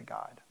returning to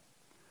God.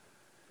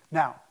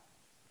 Now,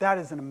 that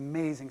is an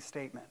amazing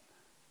statement.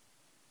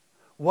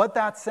 What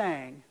that's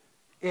saying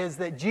is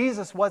that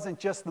Jesus wasn't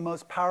just the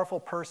most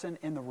powerful person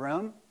in the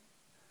room.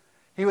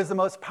 He was the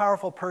most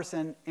powerful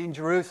person in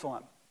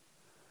Jerusalem.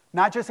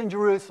 Not just in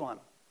Jerusalem,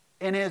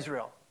 in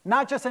Israel.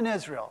 Not just in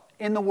Israel,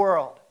 in the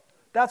world.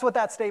 That's what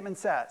that statement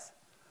says.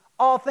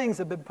 All things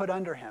have been put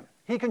under him.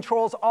 He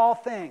controls all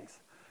things.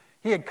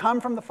 He had come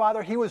from the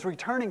Father. He was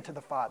returning to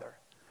the Father.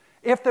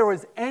 If there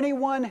was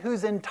anyone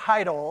who's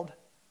entitled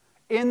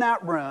in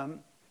that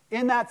room,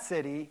 in that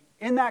city,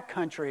 in that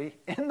country,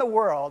 in the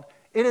world,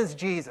 it is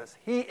Jesus.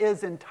 He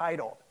is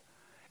entitled.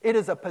 It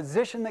is a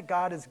position that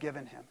God has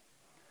given him.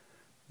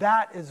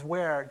 That is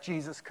where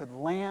Jesus could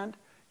land.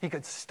 He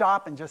could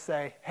stop and just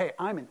say, hey,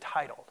 I'm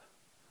entitled.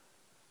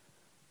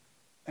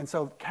 And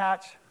so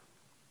catch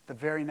the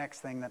very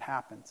next thing that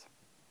happens.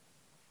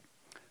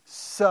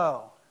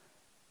 So,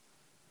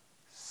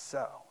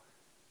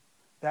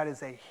 that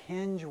is a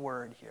hinge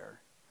word here.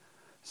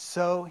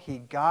 So he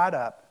got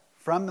up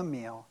from the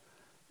meal,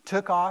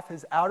 took off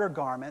his outer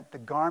garment, the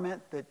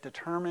garment that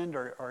determined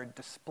or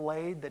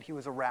displayed that he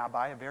was a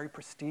rabbi, a very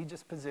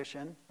prestigious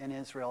position in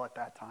Israel at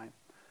that time,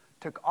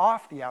 took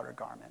off the outer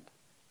garment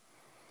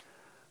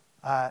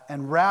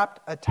and wrapped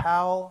a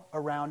towel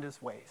around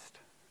his waist,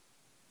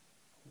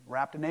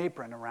 wrapped an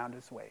apron around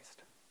his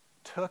waist,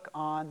 took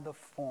on the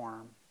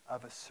form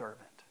of a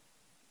servant.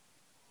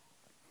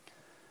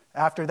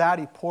 After that,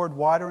 he poured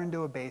water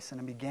into a basin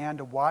and began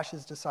to wash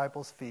his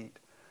disciples' feet,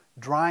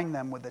 drying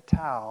them with a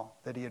towel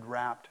that he had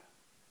wrapped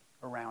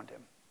around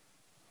him.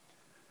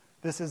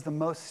 This is the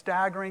most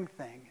staggering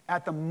thing.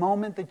 At the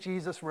moment that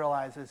Jesus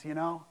realizes,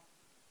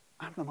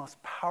 I'm the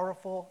most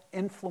powerful,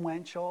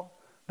 influential,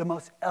 the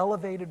most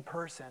elevated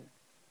person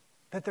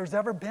that there's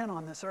ever been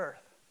on this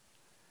earth.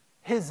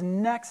 His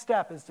next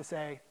step is to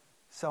say,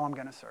 so I'm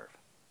going to serve.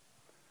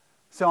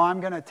 So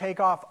I'm going to take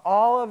off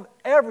all of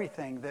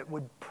everything that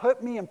would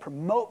put me and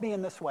promote me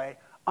in this way.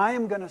 I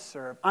am going to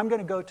serve. I'm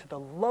going to go to the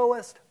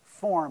lowest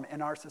perform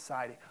in our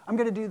society. I'm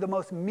going to do the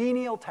most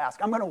menial task.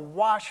 I'm going to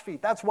wash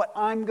feet. That's what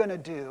I'm going to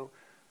do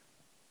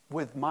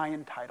with my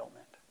entitlement.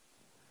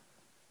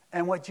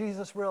 And what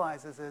Jesus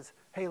realizes is,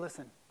 hey,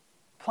 listen,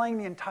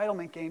 playing the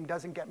entitlement game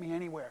doesn't get me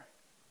anywhere.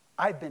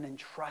 I've been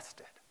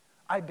entrusted.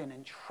 I've been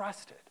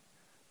entrusted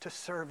to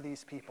serve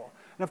these people.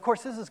 And of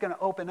course, this is going to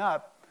open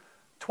up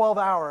 12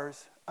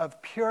 hours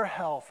of pure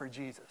hell for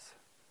Jesus.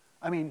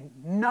 I mean,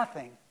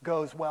 nothing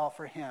goes well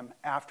for him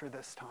after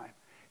this time.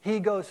 He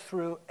goes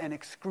through an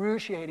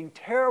excruciating,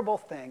 terrible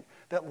thing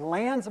that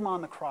lands him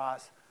on the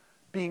cross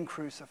being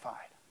crucified.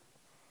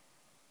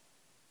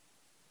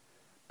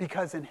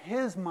 Because in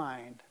his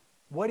mind,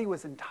 what he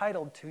was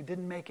entitled to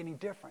didn't make any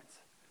difference.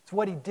 It's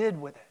what he did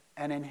with it.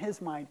 And in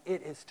his mind,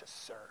 it is to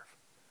serve.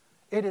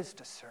 It is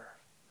to serve.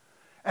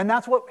 And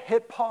that's what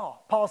hit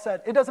Paul. Paul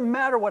said, it doesn't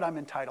matter what I'm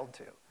entitled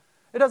to.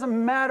 It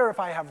doesn't matter if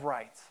I have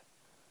rights.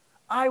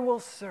 I will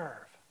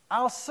serve.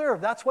 I'll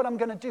serve. That's what I'm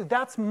going to do.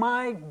 That's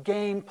my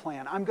game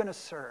plan. I'm going to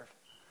serve.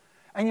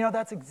 And you know,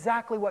 that's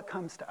exactly what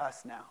comes to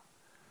us now.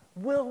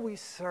 Will we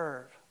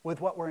serve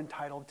with what we're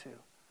entitled to?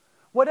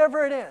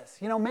 Whatever it is.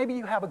 You know, maybe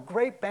you have a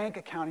great bank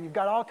account and you've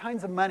got all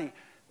kinds of money.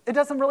 It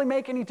doesn't really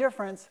make any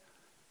difference.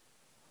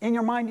 In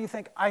your mind, you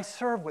think, I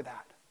serve with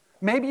that.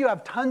 Maybe you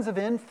have tons of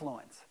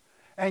influence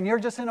and you're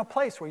just in a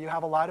place where you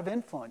have a lot of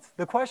influence.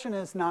 The question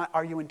is not,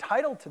 are you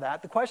entitled to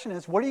that? The question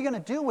is, what are you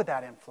going to do with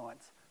that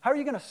influence? How are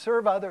you going to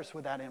serve others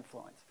with that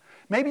influence?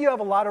 Maybe you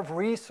have a lot of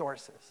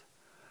resources.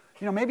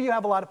 You know, maybe you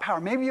have a lot of power.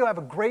 Maybe you have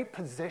a great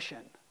position.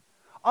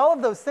 All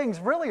of those things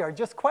really are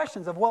just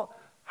questions of, well,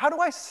 how do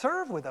I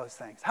serve with those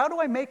things? How do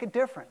I make a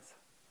difference?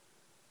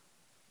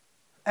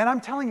 And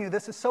I'm telling you,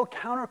 this is so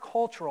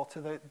countercultural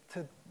to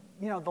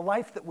the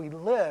life that we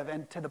live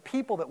and to the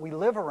people that we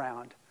live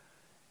around.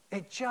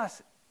 It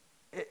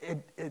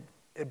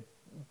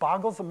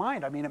boggles the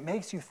mind. I mean, it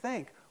makes you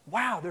think,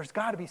 wow, there's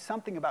got to be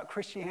something about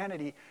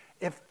Christianity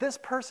if this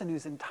person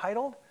who's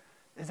entitled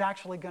is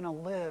actually going to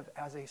live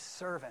as a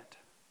servant.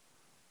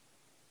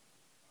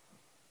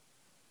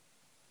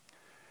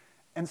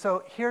 And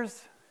so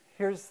here's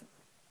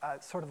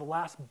sort of the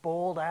last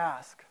bold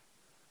ask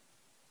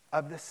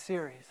of this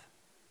series.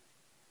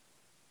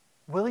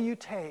 Will you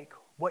take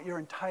what you're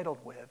entitled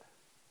with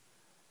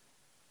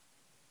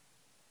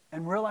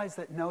and realize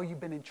that, no, you've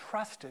been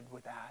entrusted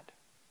with that,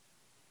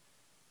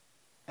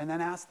 and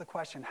then ask the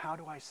question, how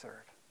do I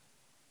serve?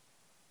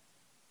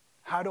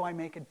 How do I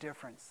make a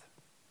difference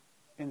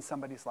in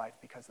somebody's life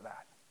because of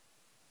that?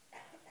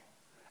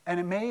 And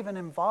it may even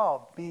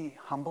involve me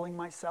humbling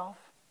myself,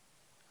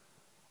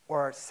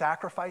 or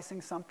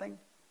sacrificing something,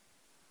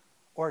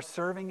 or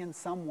serving in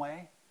some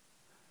way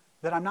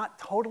that I'm not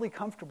totally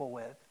comfortable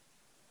with,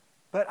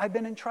 but I've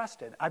been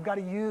entrusted. I've got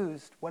to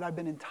use what I've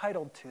been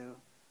entitled to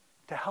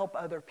help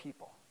other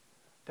people,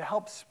 to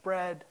help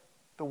spread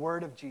the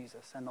word of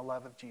Jesus and the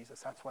love of Jesus.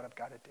 That's what I've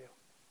got to do.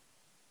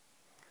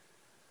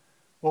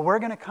 Well, we're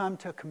going to come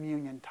to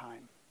communion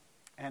time.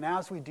 And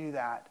as we do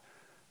that,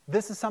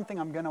 this is something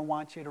I'm going to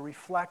want you to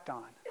reflect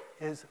on,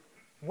 is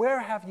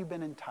where have you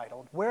been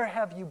entitled? Where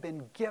have you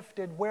been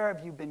gifted? Where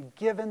have you been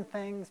given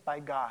things by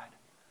God?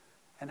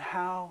 And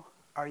how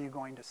are you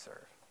going to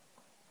serve?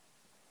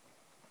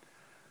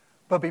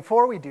 But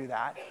before we do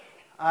that,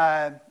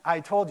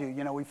 I told you,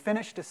 we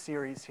finished a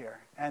series here.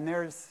 And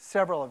there's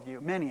several of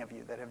you, many of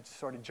you, that have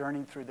sort of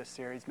journeyed through this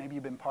series. Maybe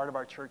you've been part of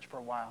our church for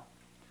a while.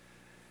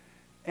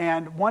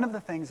 And one of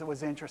the things that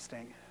was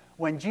interesting,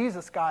 when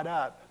Jesus got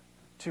up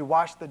to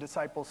wash the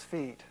disciples'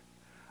 feet,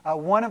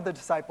 one of the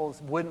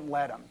disciples wouldn't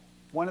let him.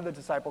 One of the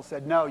disciples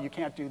said, no, you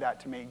can't do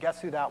that to me.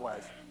 Guess who that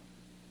was?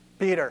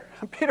 Peter.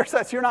 Peter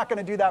says, you're not going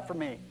to do that for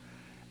me.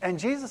 And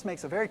Jesus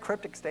makes a very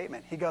cryptic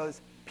statement. He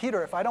goes,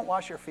 Peter, if I don't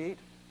wash your feet,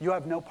 you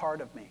have no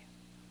part of me.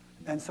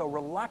 And so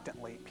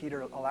reluctantly,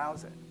 Peter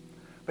allows it.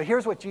 But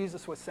here's what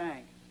Jesus was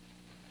saying.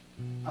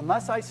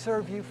 Unless I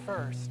serve you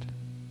first,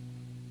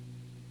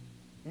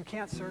 you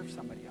can't serve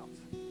somebody else.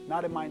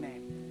 Not in my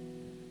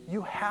name.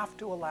 You have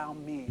to allow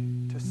me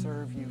to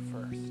serve you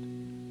first.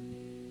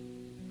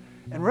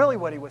 And really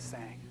what he was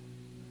saying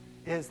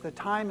is the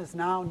time is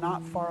now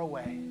not far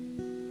away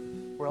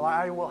where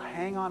I will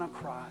hang on a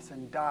cross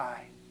and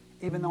die,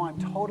 even though I'm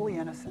totally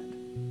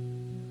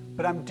innocent.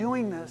 But I'm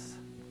doing this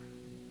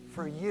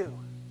for you,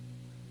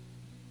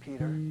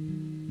 Peter.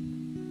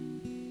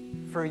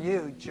 For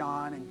you,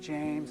 John and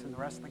James and the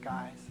rest of the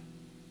guys.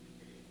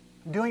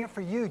 I'm doing it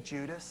for you,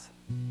 Judas.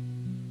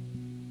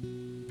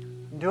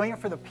 I'm doing it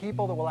for the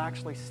people that will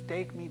actually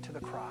stake me to the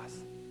cross.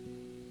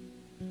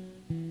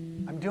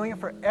 I'm doing it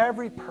for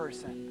every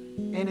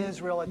person in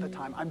Israel at the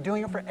time. I'm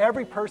doing it for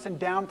every person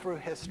down through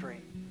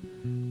history.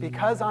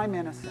 Because I'm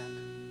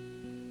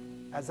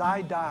innocent, as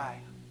I die,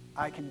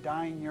 I can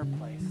die in your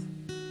place.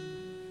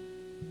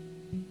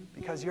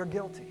 Because you're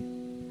guilty.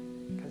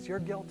 Because you're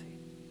guilty.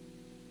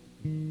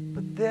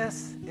 But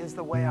this is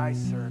the way I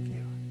serve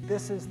you.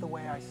 This is the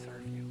way I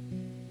serve you.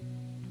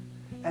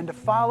 And to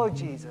follow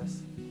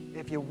Jesus,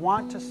 if you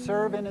want to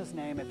serve in his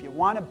name, if you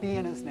want to be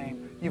in his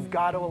name, you've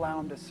got to allow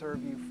him to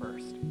serve you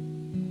first.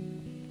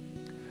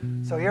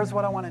 So here's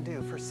what I want to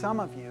do. For some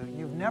of you,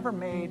 you've never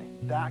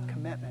made that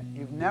commitment.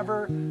 You've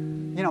never,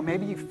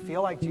 maybe you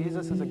feel like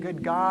Jesus is a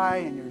good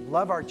guy and you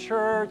love our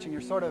church and you're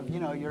sort of,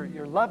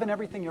 you're loving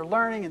everything you're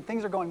learning and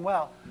things are going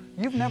well.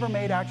 You've never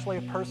made actually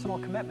a personal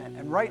commitment.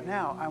 And right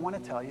now, I want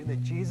to tell you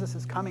that Jesus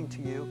is coming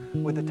to you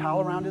with a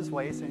towel around his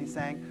waist and he's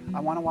saying, I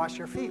want to wash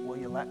your feet. Will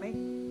you let me?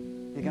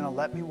 You're going to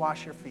let me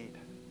wash your feet.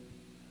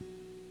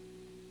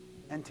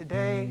 And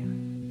today,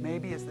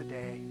 maybe is the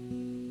day.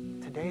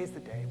 Today is the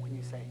day when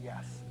you say,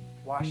 yes,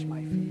 wash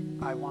my feet.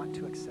 I want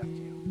to accept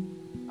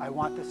you. I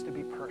want this to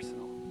be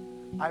personal.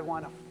 I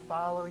want to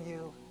follow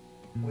you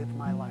with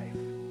my life.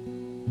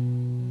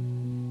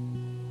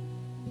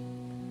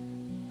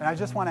 And I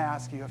just want to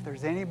ask you if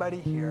there's anybody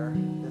here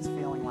that's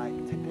feeling like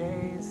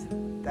today's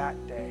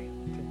that day.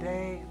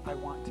 Today, I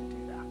want to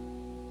do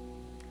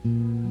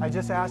that. I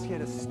just ask you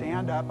to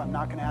stand up. I'm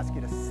not going to ask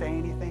you to say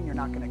anything. You're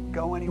not going to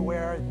go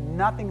anywhere.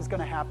 Nothing's going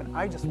to happen.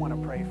 I just want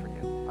to pray for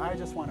you. I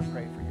just want to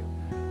pray for you.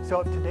 So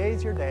if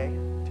today's your day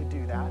to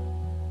do that,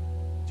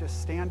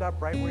 just stand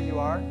up right where you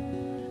are,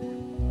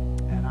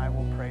 and I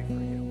will pray for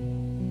you.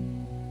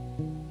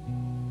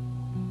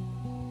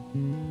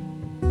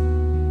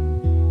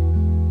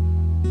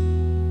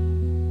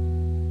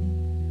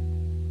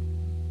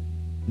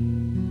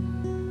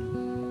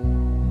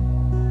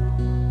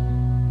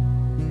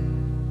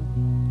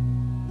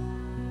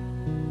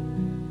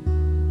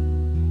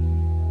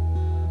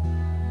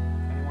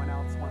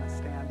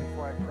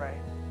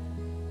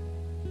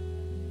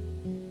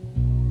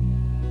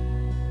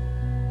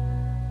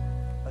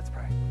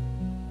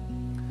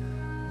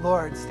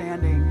 Lord,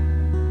 standing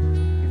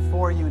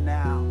before you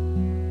now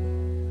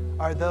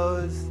are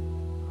those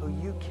who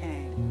you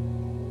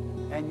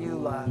came and you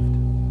loved.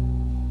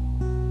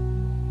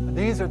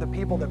 These are the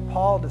people that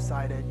Paul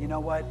decided, you know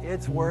what,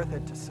 it's worth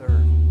it to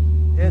serve.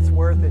 It's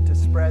worth it to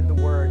spread the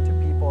word to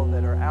people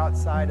that are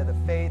outside of the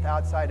faith,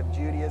 outside of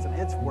Judaism.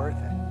 It's worth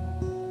it.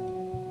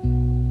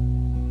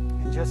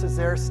 And just as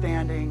they're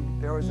standing,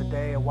 there was a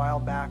day a while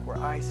back where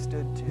I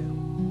stood too.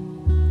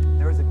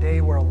 There was a day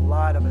where a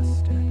lot of us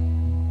stood.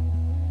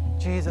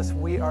 Jesus,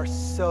 we are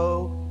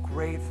so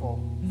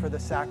grateful for the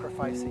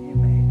sacrifice that you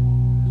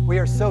made. We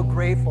are so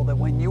grateful that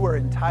when you were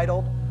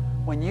entitled,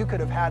 when you could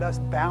have had us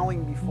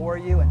bowing before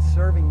you and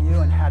serving you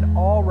and had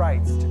all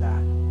rights to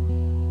that,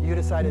 you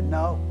decided,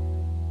 no,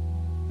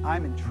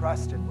 I'm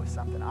entrusted with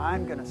something.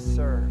 I'm going to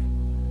serve.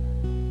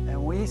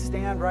 And we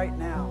stand right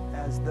now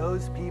as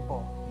those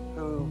people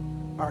who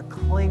are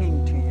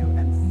clinging to you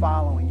and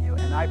following you.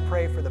 And I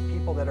pray for the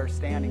people that are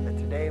standing that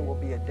today will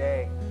be a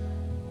day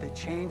that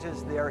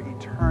changes their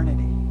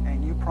eternity,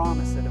 and you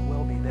promise that it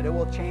will be, that it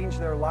will change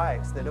their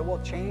lives, that it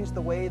will change the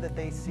way that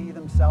they see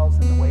themselves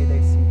and the way they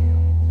see you.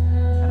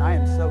 And I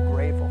am so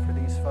grateful for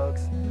these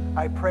folks.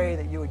 I pray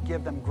that you would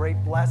give them great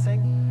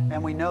blessing,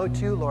 and we know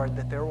too, Lord,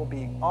 that there will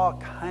be all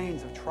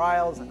kinds of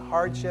trials and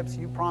hardships.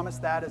 You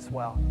promised that as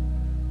well.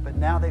 But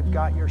now they've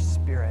got your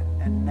Spirit,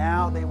 and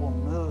now they will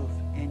move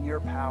in your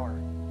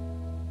power,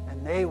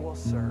 and they will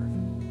serve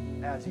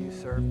as you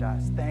served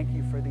us. Thank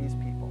you for these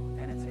people.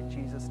 And it's in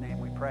Jesus' name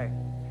we pray.